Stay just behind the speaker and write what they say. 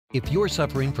If you're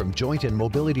suffering from joint and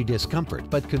mobility discomfort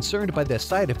but concerned by the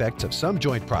side effects of some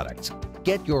joint products,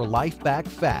 get your life back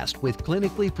fast with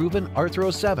clinically proven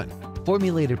Arthro-7,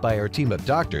 formulated by our team of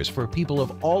doctors for people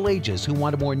of all ages who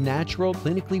want a more natural,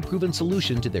 clinically proven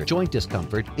solution to their joint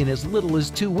discomfort in as little as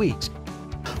 2 weeks.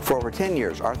 For over 10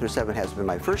 years, Arthro-7 has been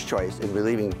my first choice in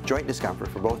relieving joint discomfort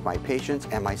for both my patients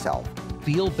and myself.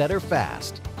 Feel better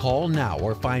fast. Call now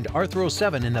or find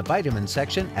Arthro-7 in the vitamin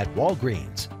section at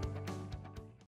Walgreens.